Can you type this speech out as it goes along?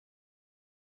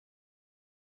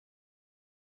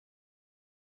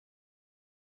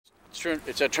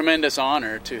it's a tremendous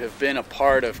honor to have been a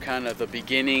part of kind of the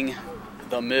beginning,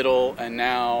 the middle, and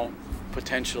now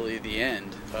potentially the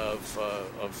end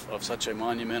of such a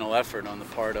monumental effort on the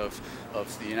part of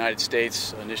the United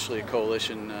States, initially a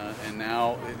coalition, and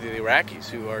now the Iraqis,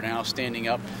 who are now standing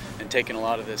up and taking a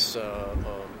lot of this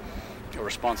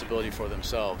responsibility for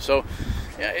themselves. So,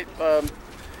 yeah,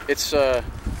 it's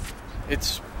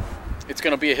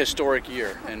going to be a historic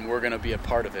year, and we're going to be a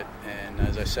part of it. And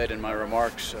as I said in my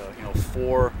remarks,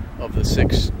 4 of the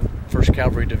 6 1st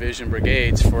Cavalry Division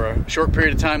brigades for a short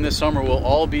period of time this summer will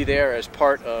all be there as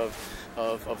part of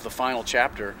the final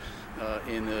chapter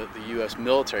in the U.S.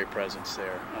 military presence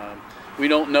there. We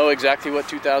don't know exactly what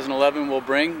 2011 will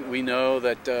bring. We know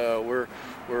that we're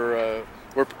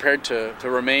prepared to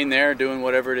remain there, doing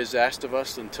whatever it is asked of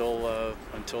us until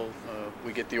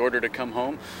we get the order to come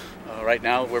home. Right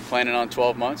now, we're planning on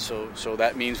 12 months, so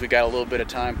that means we got a little bit of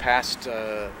time past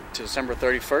December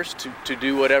 31st to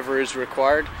do whatever is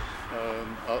required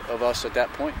of us at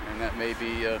that point, and that may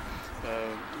be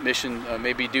mission,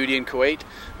 maybe duty in Kuwait,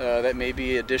 that may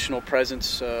be additional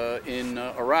presence in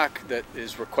Iraq that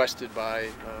is requested by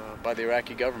the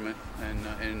Iraqi government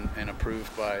and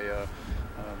approved by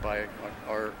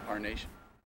our nation.